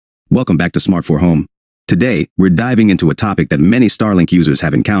Welcome back to Smart for Home. Today, we're diving into a topic that many Starlink users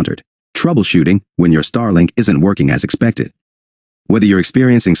have encountered: troubleshooting when your Starlink isn't working as expected. Whether you're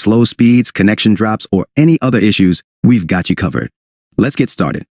experiencing slow speeds, connection drops, or any other issues, we've got you covered. Let's get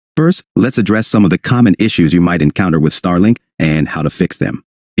started. First, let's address some of the common issues you might encounter with Starlink and how to fix them.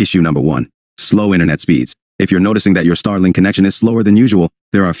 Issue number 1. Slow internet speeds. If you're noticing that your Starlink connection is slower than usual,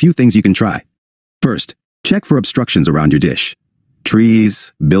 there are a few things you can try. First, check for obstructions around your dish.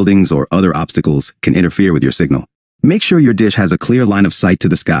 Trees, buildings, or other obstacles can interfere with your signal. Make sure your dish has a clear line of sight to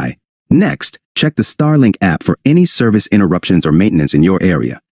the sky. Next, check the Starlink app for any service interruptions or maintenance in your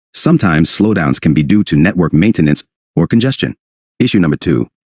area. Sometimes slowdowns can be due to network maintenance or congestion. Issue number 2.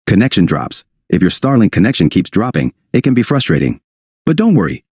 Connection drops. If your Starlink connection keeps dropping, it can be frustrating. But don't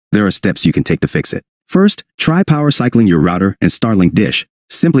worry, there are steps you can take to fix it. First, try power cycling your router and Starlink dish.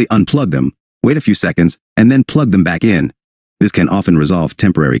 Simply unplug them, wait a few seconds, and then plug them back in. This can often resolve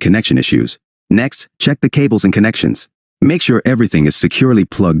temporary connection issues. Next, check the cables and connections. Make sure everything is securely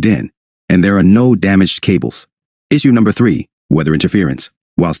plugged in, and there are no damaged cables. Issue number 3. Weather interference.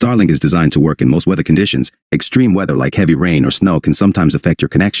 While Starlink is designed to work in most weather conditions, extreme weather like heavy rain or snow can sometimes affect your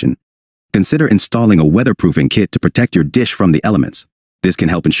connection. Consider installing a weatherproofing kit to protect your dish from the elements. This can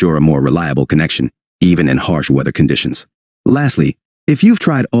help ensure a more reliable connection, even in harsh weather conditions. Lastly, if you've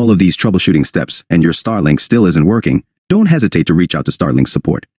tried all of these troubleshooting steps and your Starlink still isn't working, don't hesitate to reach out to Starlink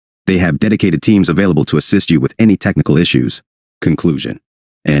support. They have dedicated teams available to assist you with any technical issues. Conclusion.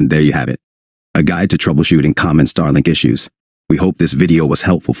 And there you have it. A guide to troubleshooting common Starlink issues. We hope this video was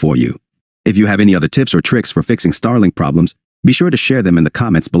helpful for you. If you have any other tips or tricks for fixing Starlink problems, be sure to share them in the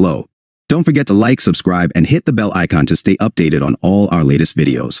comments below. Don't forget to like, subscribe, and hit the bell icon to stay updated on all our latest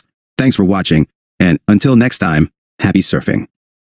videos. Thanks for watching, and until next time, happy surfing.